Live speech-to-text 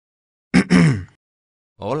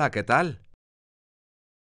Hola, ¿qué tal?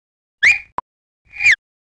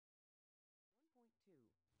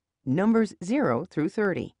 Numbers 0 through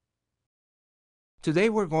 30. Today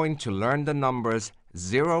we're going to learn the numbers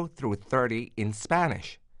 0 through 30 in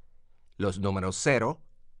Spanish. Los números 0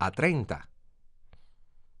 a 30.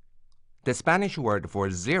 The Spanish word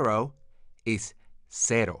for 0 is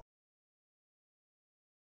cero.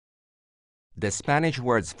 The Spanish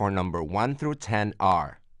words for number 1 through 10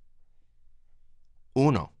 are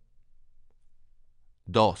uno,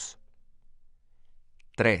 dos,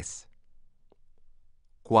 tres,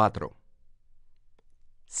 cuatro,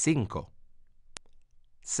 cinco,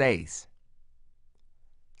 seis,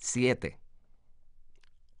 siete,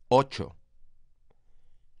 ocho,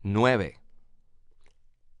 nueve,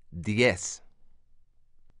 10.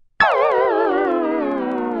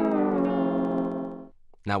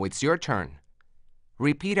 Now it's your turn.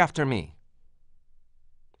 Repeat after me.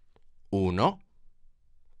 Uno,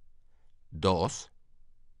 dos,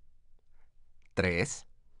 tres,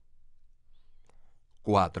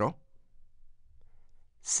 cuatro,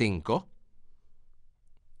 cinco,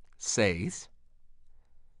 seis,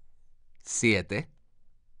 siete,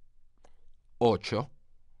 ocho,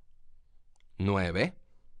 nueve,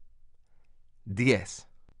 10.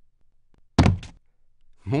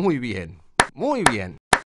 Muy bien, muy bien.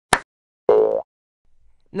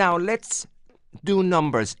 Now let's do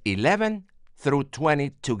numbers 11 through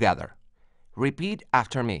 20 together. Repeat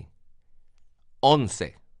after me.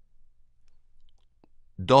 11,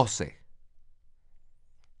 12,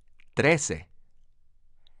 13,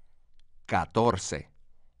 14,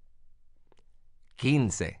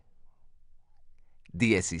 15,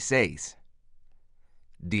 16,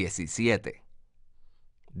 17,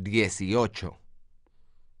 18,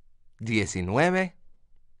 19,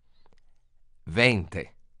 20.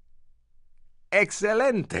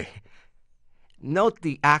 Excelente. Note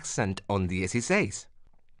the accent on 16.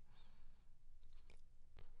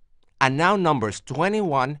 And now numbers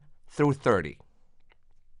 21 through 30.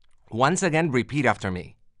 Once again, repeat after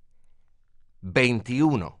me.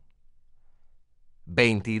 21,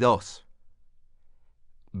 22,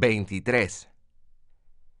 23,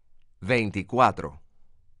 24,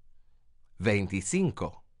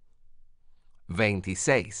 25,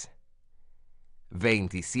 26,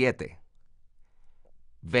 27,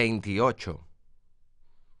 28,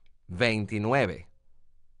 29,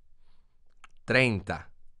 30.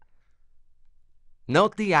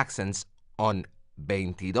 Note the accents on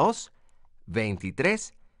 22, 23,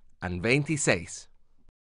 and 26.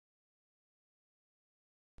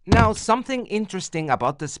 Now, something interesting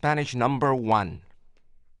about the Spanish number 1.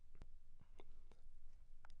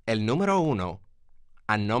 El número 1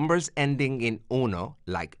 and numbers ending in uno,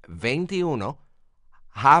 like 21,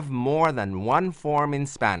 have more than one form in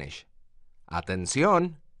Spanish.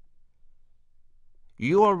 Atención!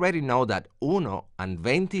 You already know that uno and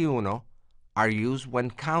 21 are used when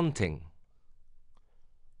counting.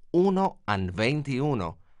 Uno and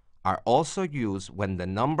 21 are also used when the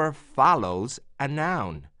number follows a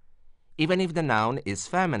noun, even if the noun is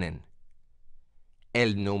feminine.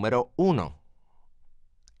 El número 1.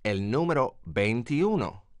 El número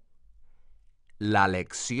 21. La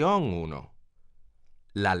lección 1.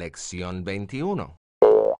 La lección 21.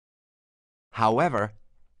 However,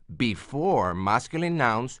 before masculine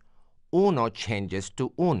nouns, uno changes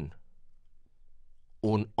to un.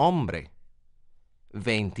 Un hombre.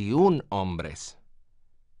 21 hombres.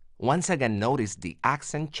 Once again, notice the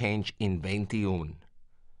accent change in 21.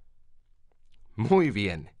 Muy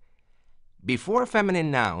bien. Before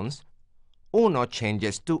feminine nouns, uno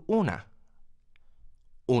changes to una.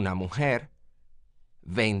 Una mujer.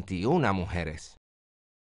 21 mujeres.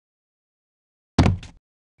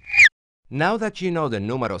 Now that you know the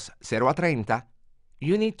números 0 a 30,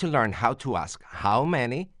 you need to learn how to ask how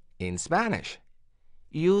many in Spanish.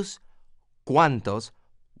 Use cuántos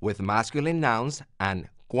with masculine nouns and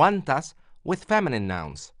cuántas with feminine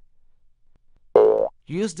nouns.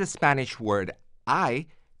 Use the Spanish word hay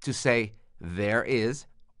to say there is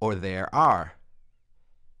or there are.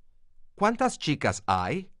 ¿Cuántas chicas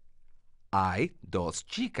hay? Hay dos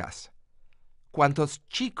chicas. ¿Cuántos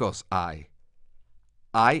chicos hay?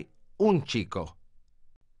 Hay un chico.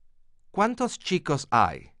 ¿Cuántos chicos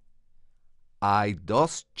hay? Hay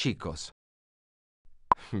dos chicos.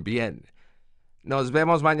 Bien. Nos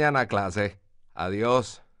vemos mañana, clase.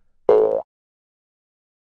 Adiós.